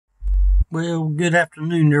Well, good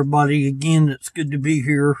afternoon, everybody. Again, it's good to be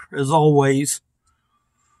here as always.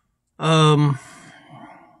 I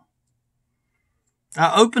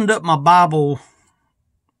opened up my Bible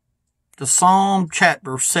to Psalm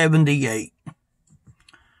chapter 78.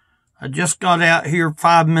 I just got out here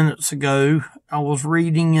 5 minutes ago. I was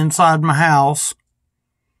reading inside my house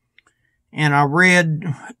and I read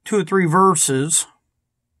 2 or 3 verses.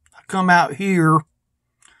 I come out here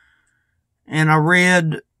and I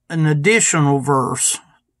read an additional verse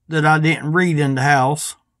that I didn't read in the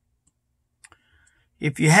house.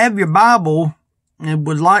 If you have your Bible and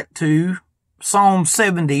would like to, Psalm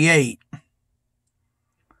 78.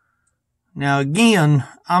 Now again,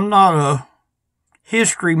 I'm not a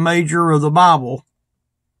history major of the Bible,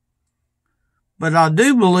 but I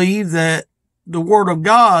do believe that the Word of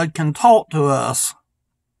God can talk to us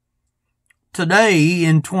today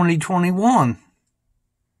in 2021.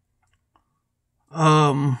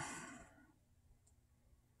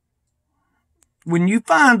 When you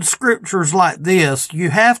find scriptures like this, you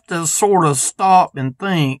have to sort of stop and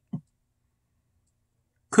think,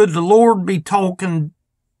 could the Lord be talking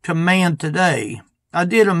to man today? I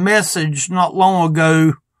did a message not long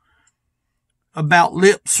ago about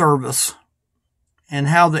lip service and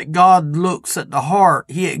how that God looks at the heart.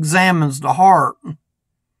 He examines the heart.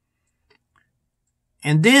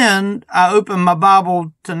 And then I open my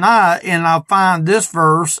Bible tonight and I find this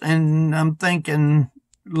verse and I'm thinking,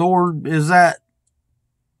 Lord,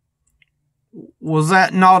 was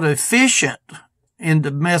that not efficient in the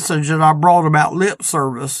message that I brought about lip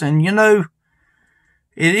service? And you know,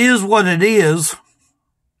 it is what it is.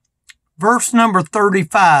 Verse number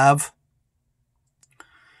 35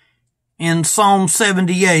 in Psalm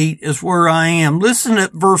 78 is where I am. Listen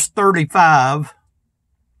at verse 35.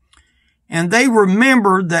 And they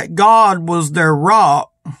remembered that God was their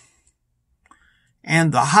rock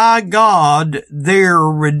and the high God their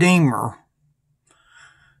Redeemer.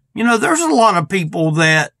 You know, there's a lot of people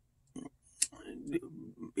that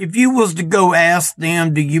if you was to go ask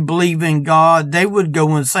them, do you believe in God? They would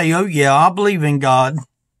go and say, oh yeah, I believe in God.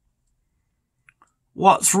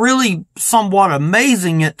 What's really somewhat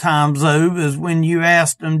amazing at times though is when you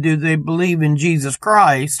ask them, do they believe in Jesus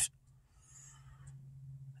Christ?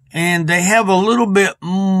 And they have a little bit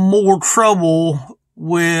more trouble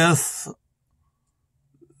with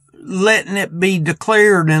letting it be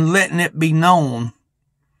declared and letting it be known.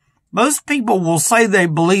 Most people will say they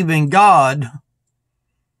believe in God,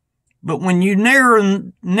 but when you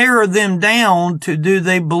narrow them down to do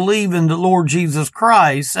they believe in the Lord Jesus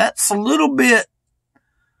Christ, that's a little bit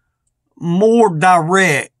more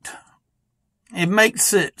direct. It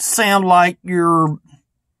makes it sound like you're,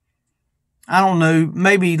 I don't know,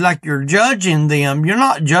 maybe like you're judging them. You're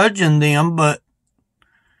not judging them, but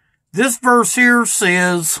this verse here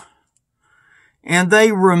says, and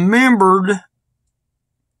they remembered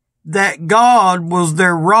that God was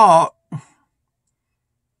their rock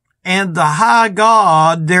and the high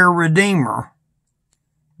God their Redeemer.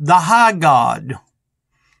 The high God.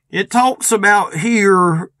 It talks about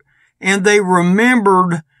here, and they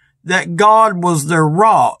remembered that God was their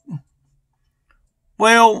rock.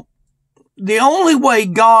 Well, the only way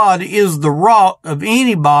God is the rock of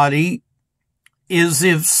anybody is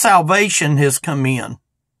if salvation has come in.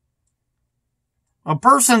 A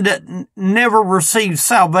person that never received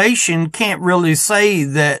salvation can't really say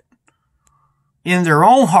that in their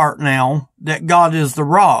own heart now that God is the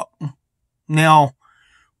rock. Now,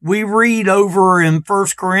 we read over in 1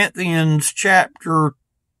 Corinthians chapter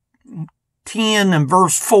 10 and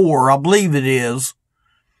verse 4, I believe it is,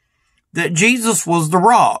 that Jesus was the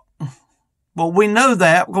rock. Well, we know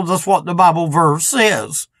that because that's what the Bible verse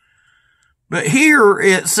says. But here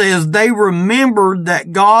it says they remembered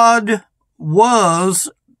that God was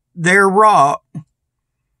their rock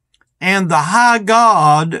and the high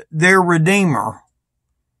God their Redeemer.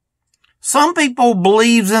 Some people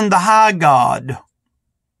believes in the high God,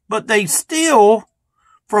 but they still,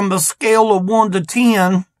 from a scale of 1 to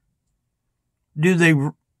 10, do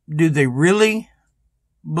they really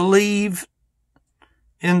believe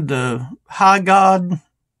in the high God?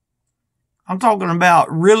 I'm talking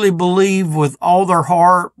about really believe with all their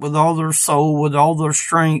heart, with all their soul, with all their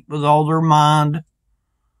strength, with all their mind.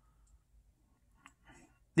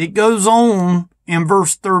 It goes on in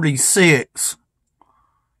verse 36.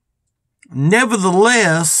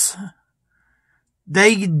 Nevertheless,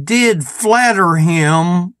 they did flatter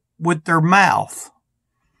him with their mouth.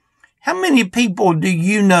 How many people do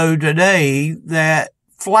you know today that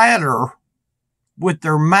flatter with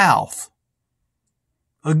their mouth?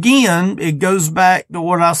 Again, it goes back to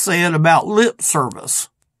what I said about lip service.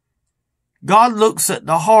 God looks at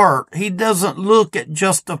the heart. He doesn't look at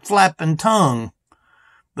just the flapping tongue.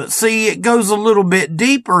 But see, it goes a little bit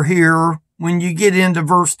deeper here when you get into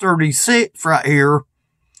verse 36 right here.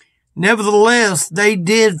 Nevertheless, they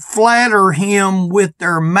did flatter him with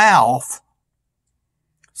their mouth.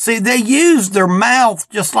 See, they used their mouth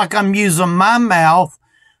just like I'm using my mouth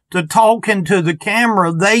to talk into the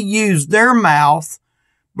camera. They used their mouth,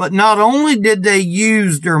 but not only did they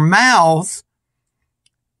use their mouth,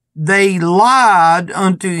 they lied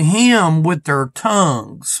unto him with their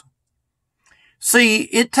tongues. See,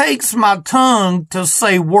 it takes my tongue to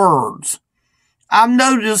say words. I've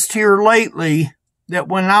noticed here lately that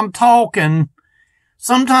when I'm talking,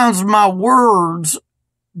 sometimes my words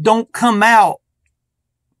don't come out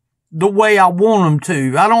the way I want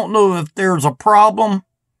them to. I don't know if there's a problem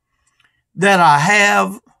that I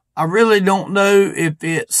have. I really don't know if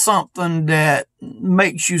it's something that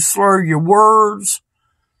makes you slur your words.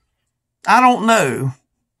 I don't know.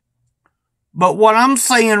 But what I'm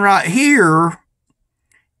saying right here,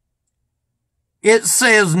 it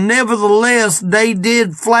says, nevertheless, they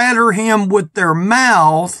did flatter him with their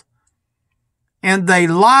mouth, and they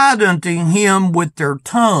lied unto him with their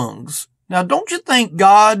tongues. Now, don't you think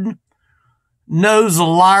God knows a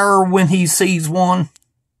liar when he sees one?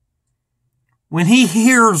 When he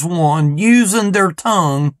hears one using their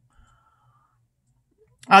tongue,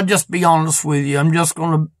 I'll just be honest with you.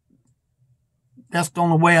 That's the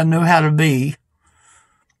only way I know how to be.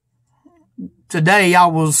 Today I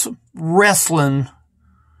was wrestling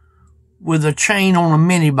with a chain on a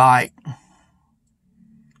mini bike,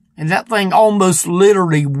 and that thing almost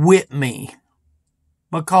literally whipped me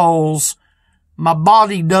because my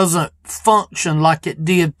body doesn't function like it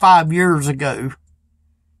did 5 years ago.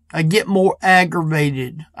 I get more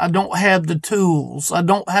aggravated. I don't have the tools. I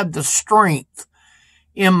don't have the strength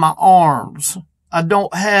in my arms. I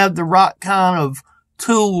don't have the right kind of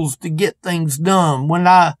tools to get things done. When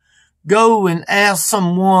I go and ask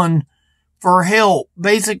someone for help,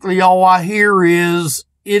 basically all I hear is,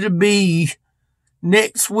 it'll be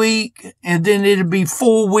next week, and then it'll be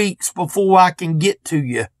 4 weeks before I can get to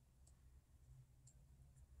you.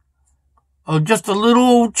 Just a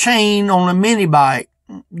little chain on a mini bike,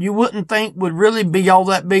 you wouldn't think would really be all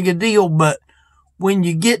that big a deal, but when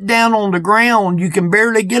you get down on the ground, you can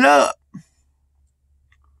barely get up.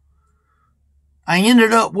 I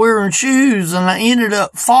ended up wearing shoes, and I ended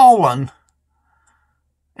up falling,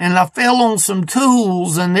 and I fell on some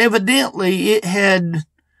tools, and evidently it had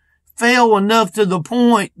fell enough to the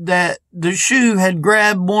point that the shoe had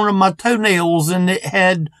grabbed one of my toenails, and it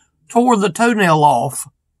had tore the toenail off.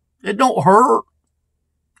 It don't hurt.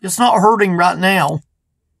 It's not hurting right now.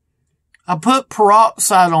 I put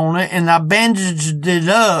peroxide on it and I bandaged it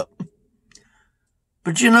up.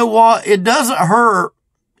 But you know what? It doesn't hurt.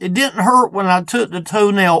 It didn't hurt when I took the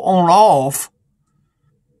toenail on off.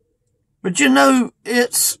 But you know,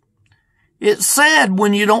 it's sad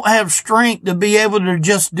when you don't have strength to be able to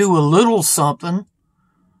just do a little something.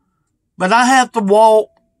 But I have to walk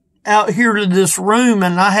out here to this room,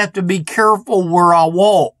 and I have to be careful where I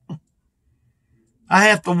walk. I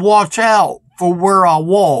have to watch out for where I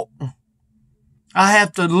walk. I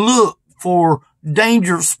have to look for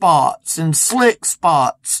danger spots and slick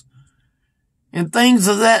spots and things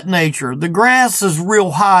of that nature. The grass is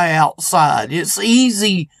real high outside. It's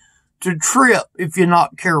easy to trip if you're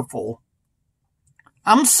not careful.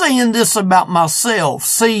 I'm saying this about myself.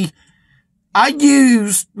 See, I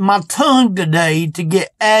used my tongue today to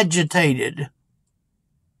get agitated.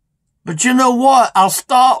 But you know what? I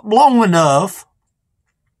stopped long enough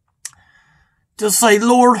to say,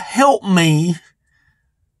 Lord, help me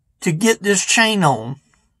to get this chain on.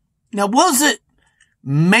 Now, was it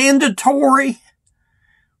mandatory?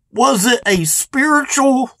 Was it a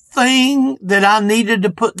spiritual thing that I needed to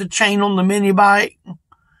put the chain on the mini bike?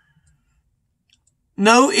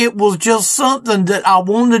 No, it was just something that I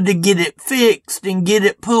wanted to get it fixed and get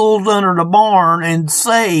it pulled under the barn and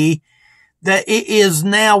say that it is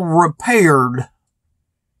now repaired.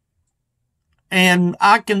 And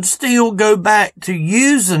I can still go back to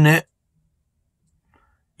using it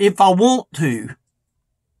if I want to.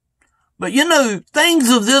 But you know, things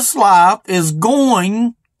of this life is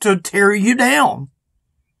going to tear you down.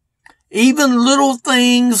 Even little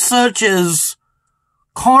things such as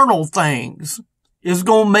carnal things is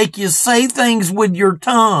going to make you say things with your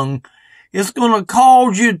tongue. It's going to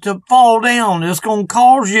cause you to fall down. It's going to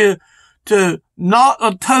cause you to knock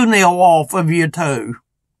a toenail off of your toe.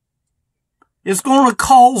 It's going to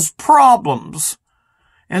cause problems.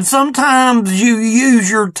 And sometimes you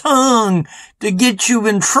use your tongue to get you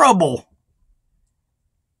in trouble.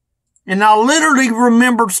 And I literally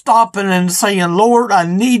remember stopping and saying, Lord, I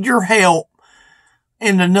need your help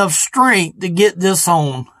and enough strength to get this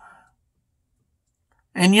on.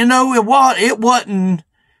 And you know what? It wasn't,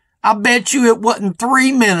 I bet you it wasn't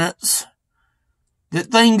 3 minutes that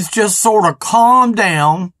things just sort of calmed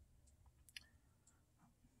down.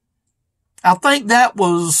 I think that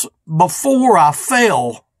was before I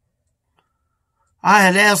fell. I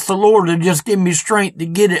had asked the Lord to just give me strength to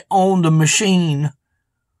get it on the machine.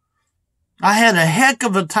 I had a heck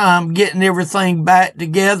of a time getting everything back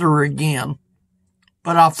together again,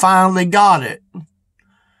 but I finally got it.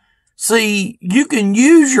 See, you can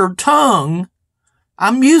use your tongue.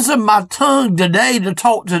 I'm using my tongue today to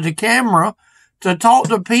talk to the camera, to talk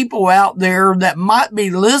to people out there that might be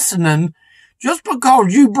listening. Just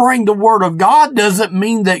because you bring the word of God doesn't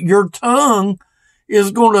mean that your tongue is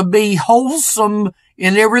going to be wholesome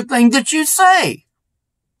in everything that you say.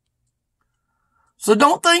 So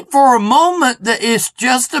don't think for a moment that it's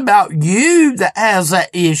just about you that has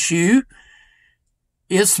that issue.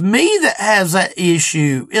 It's me that has that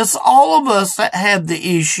issue. It's all of us that have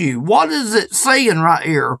the issue. What is it saying right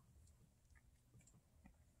here?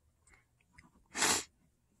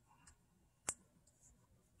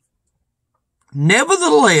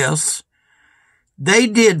 Nevertheless, they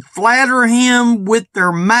did flatter him with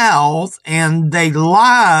their mouth, and they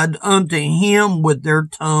lied unto him with their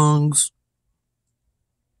tongues.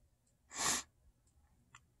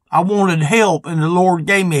 I wanted help, and the Lord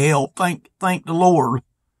gave me help. Thank the Lord.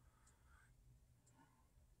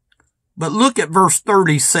 But look at verse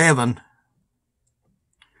 37.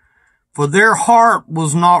 For their heart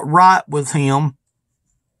was not right with him.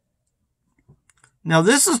 Now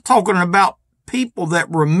this is talking about people that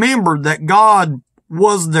remembered that God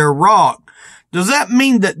was their rock. Does that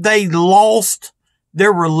mean that they lost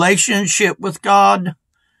their relationship with God?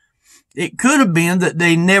 It could have been that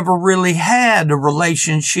they never really had a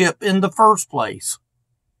relationship in the first place.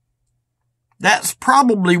 That's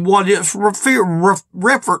probably what it's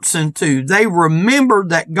referencing to. They remembered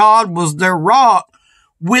that God was their rock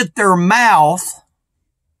with their mouth,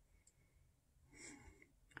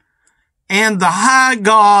 and the high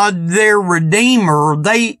God, their Redeemer.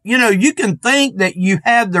 You can think that you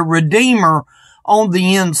have the Redeemer on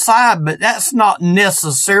the inside, but that's not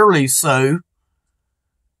necessarily so.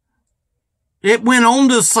 It went on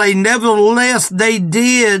to say, nevertheless, they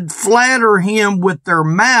did flatter him with their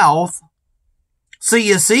mouth. See,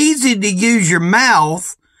 it's easy to use your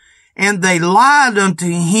mouth, and they lied unto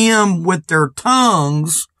him with their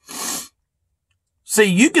tongues. See,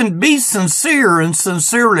 you can be sincere and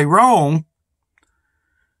sincerely wrong.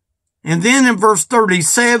 And then in verse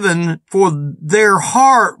 37, for their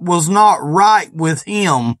heart was not right with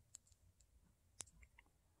him,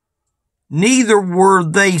 neither were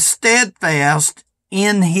they steadfast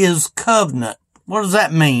in his covenant. What does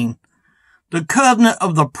that mean? The covenant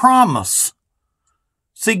of the promise.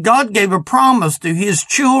 See, God gave a promise to his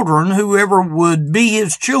children, whoever would be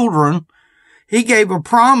his children. He gave a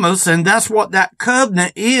promise, and that's what that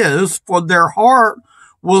covenant is, for their heart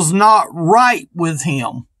was not right with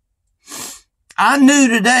him. I knew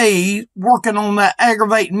today, working on that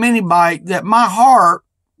aggravating mini bike, that my heart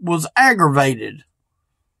was aggravated.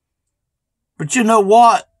 But you know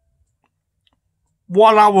what?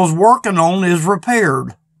 What I was working on is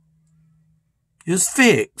repaired. It's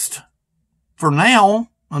fixed. For now,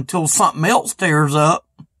 until something else tears up.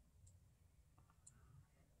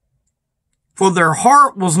 For their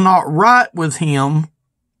heart was not right with him,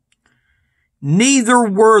 neither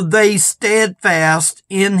were they steadfast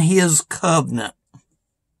in his covenant.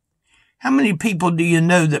 How many people do you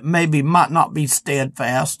know that maybe might not be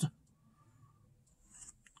steadfast?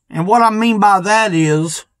 And what I mean by that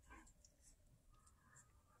is,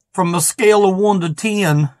 from a scale of 1 to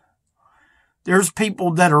 10, there's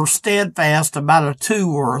people that are steadfast about a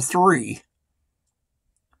 2 or a 3.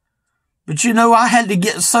 But you know, I had to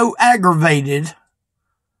get so aggravated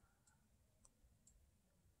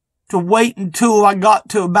to wait until I got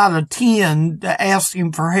to about a 10 to ask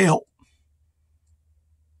him for help.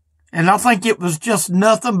 And I think it was just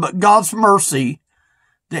nothing but God's mercy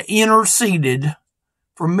that interceded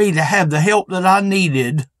for me to have the help that I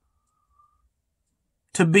needed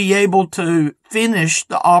to be able to finish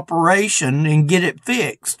the operation and get it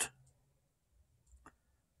fixed.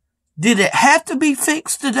 Did it have to be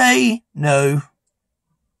fixed today? No.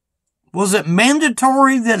 Was it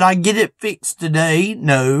mandatory that I get it fixed today?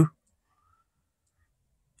 No.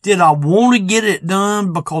 Did I want to get it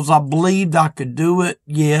done because I believed I could do it?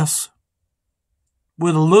 Yes.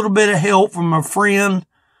 With a little bit of help from a friend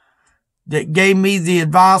that gave me the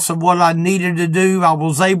advice of what I needed to do. I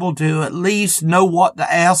was able to at least know what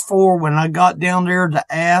to ask for when I got down there to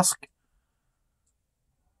ask.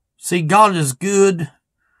 See, God is good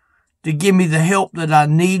to give me the help that I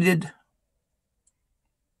needed.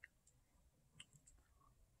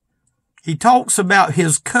 He talks about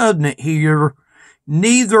his covenant here.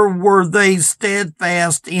 Neither were they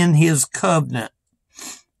steadfast in his covenant.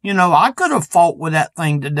 You know, I could have fought with that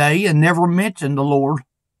thing today and never mentioned the Lord.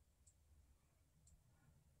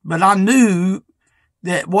 But I knew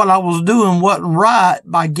that what I was doing wasn't right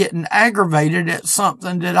by getting aggravated at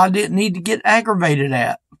something that I didn't need to get aggravated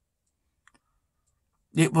at.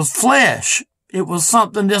 It was flesh. It was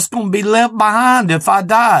something that's going to be left behind if I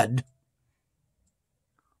died.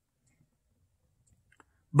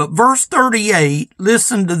 But verse 38,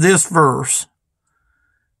 listen to this verse.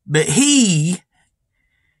 But he,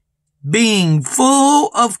 being full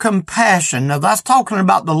of compassion, now that's talking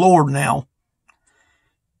about the Lord now.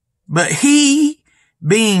 But he,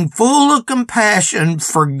 being full of compassion,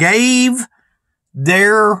 forgave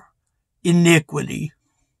their iniquity.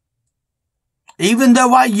 Even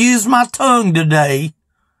though I used my tongue today,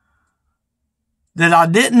 that I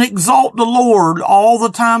didn't exalt the Lord all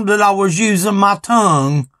the time that I was using my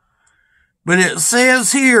tongue. But it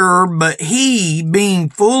says here, but he, being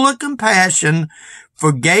full of compassion,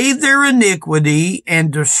 forgave their iniquity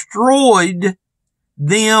and destroyed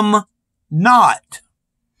them not.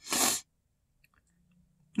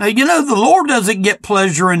 Now, you know, the Lord doesn't get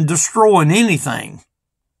pleasure in destroying anything.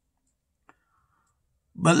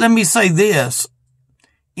 But let me say this.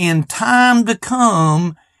 In time to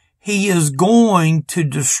come, he is going to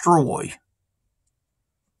destroy.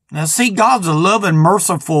 Now see, God's a loving,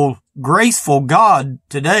 merciful, graceful God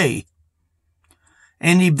today.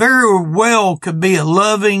 And he very well could be a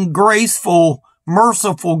loving, graceful,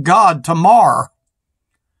 merciful God tomorrow.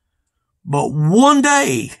 But one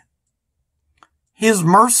day, his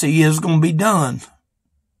mercy is going to be done.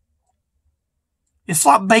 It's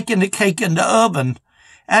like baking the cake in the oven.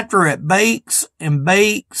 After it bakes and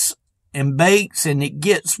bakes and bakes and it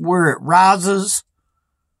gets where it rises,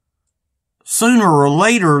 sooner or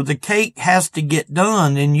later the cake has to get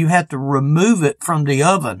done and you have to remove it from the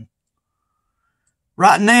oven.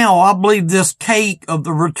 Right now, I believe this cake of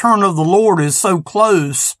the return of the Lord is so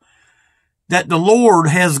close that the Lord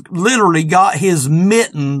has literally got his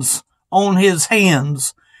mittens on his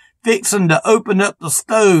hands, fixing to open up the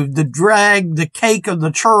stove to drag the cake of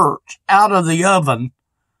the church out of the oven.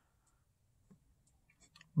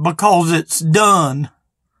 Because it's done.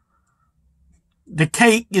 The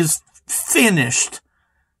cake is finished.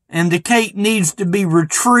 And the cake needs to be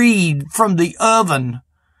retrieved from the oven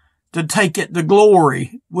to take it to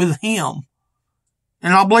glory with him.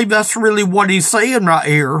 And I believe that's really what he's saying right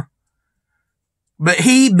here. But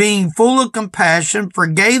he, being full of compassion,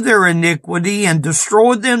 forgave their iniquity and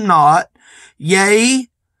destroyed them not. Yea,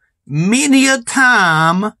 many a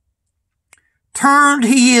time turned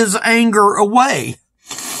he his anger away.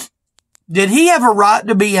 Did he have a right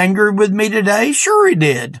to be angry with me today? Sure he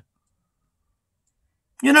did.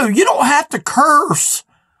 You know, you don't have to curse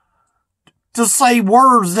to say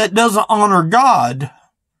words that doesn't honor God.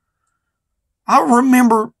 I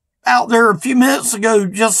remember out there a few minutes ago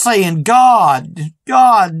just saying, God,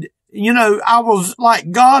 you know, I was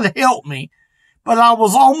like, God help me. But I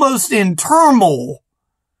was almost in turmoil.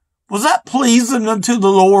 Was that pleasing unto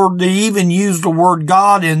the Lord to even use the word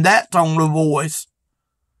God in that tone of voice?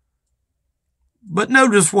 But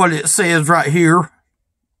notice what it says right here.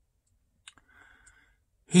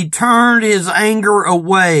 He turned his anger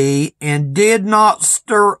away and did not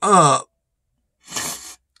stir up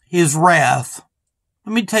his wrath.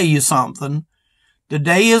 Let me tell you something. The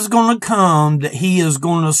day is going to come that he is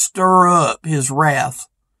going to stir up his wrath.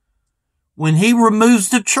 When he removes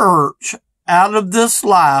the church out of this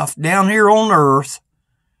life down here on earth,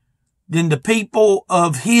 then the people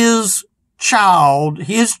of his child,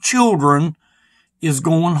 his children, is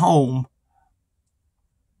going home.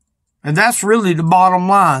 And that's really the bottom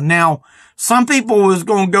line. Now, some people is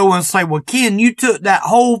going to go and say, well, Ken, you took that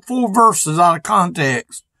whole 4 verses out of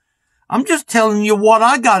context. I'm just telling you what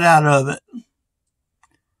I got out of it.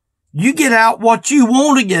 You get out what you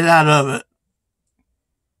want to get out of it.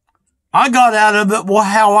 I got out of it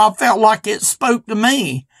how I felt like it spoke to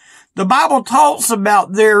me. The Bible talks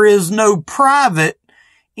about there is no private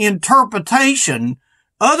interpretation.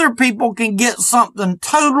 Other people can get something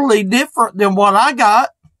totally different than what I got.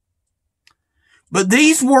 But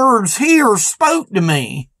these words here spoke to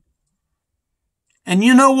me. And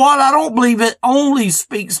you know what? I don't believe it only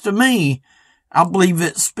speaks to me. I believe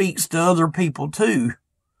it speaks to other people too.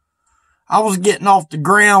 I was getting off the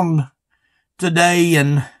ground today,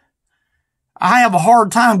 and I have a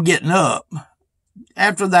hard time getting up.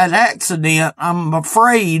 After that accident, I'm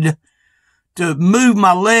afraid to move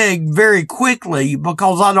my leg very quickly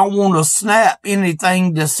because I don't want to snap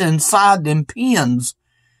anything that's inside them pins.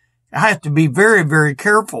 I have to be very, very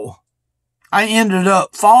careful. I ended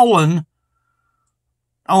up falling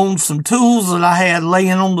on some tools that I had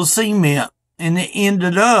laying on the cement, and it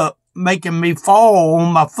ended up making me fall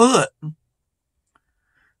on my foot.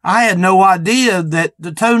 I had no idea that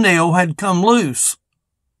the toenail had come loose.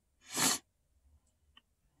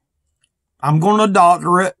 I'm going to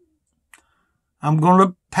doctor it. I'm going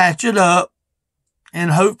to patch it up, and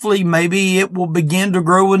hopefully maybe it will begin to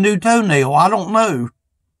grow a new toenail. I don't know.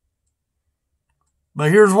 But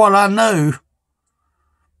here's what I know.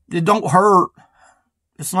 It don't hurt.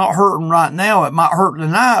 It's not hurting right now. It might hurt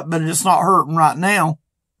tonight, but it's not hurting right now.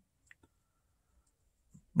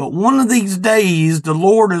 But one of these days, the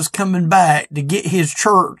Lord is coming back to get his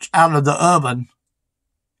church out of the oven.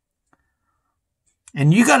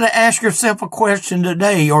 And you got to ask yourself a question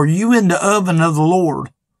today. Are you in the oven of the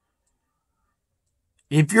Lord?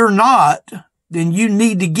 If you're not, then you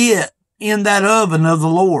need to get in that oven of the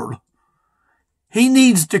Lord. He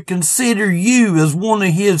needs to consider you as one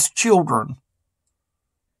of his children.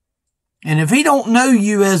 And if he don't know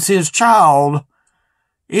you as his child,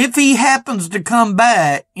 if he happens to come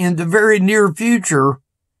back in the very near future,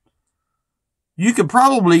 you could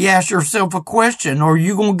probably ask yourself a question. Are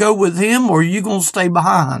you going to go with him, or are you going to stay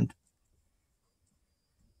behind?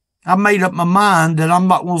 I made up my mind that I'm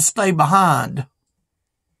not going to stay behind.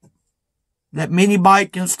 That mini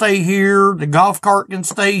bike can stay here. The golf cart can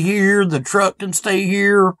stay here. The truck can stay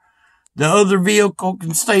here. The other vehicle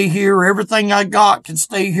can stay here. Everything I got can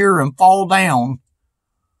stay here and fall down.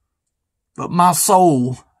 But my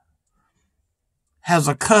soul has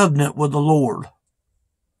a covenant with the Lord.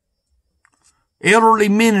 Elderly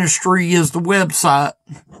Ministry is the website.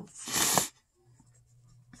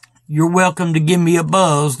 You're welcome to give me a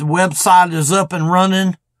buzz. The website is up and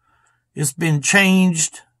running. It's been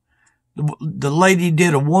changed. The lady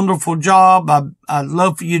did a wonderful job. I'd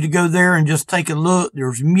love for you to go there and just take a look.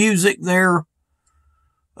 There's music there.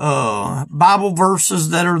 Bible verses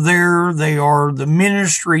that are there. They are the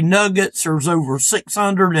ministry nuggets. There's over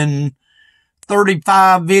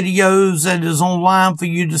 635 videos that is online for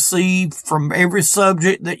you to see from every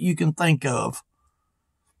subject that you can think of.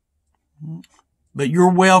 But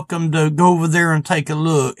you're welcome to go over there and take a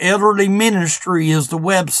look. Elderly Ministry is the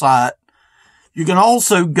website. You can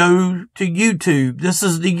also go to YouTube. This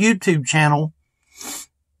is the YouTube channel.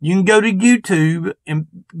 You can go to YouTube and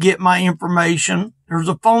get my information. There's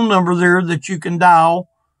a phone number there that you can dial.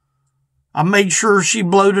 I made sure she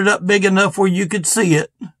blowed it up big enough where you could see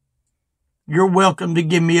it. You're welcome to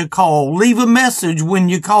give me a call. Leave a message when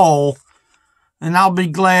you call, and I'll be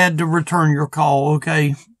glad to return your call,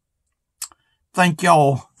 okay? Thank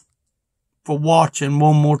y'all for watching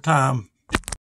one more time.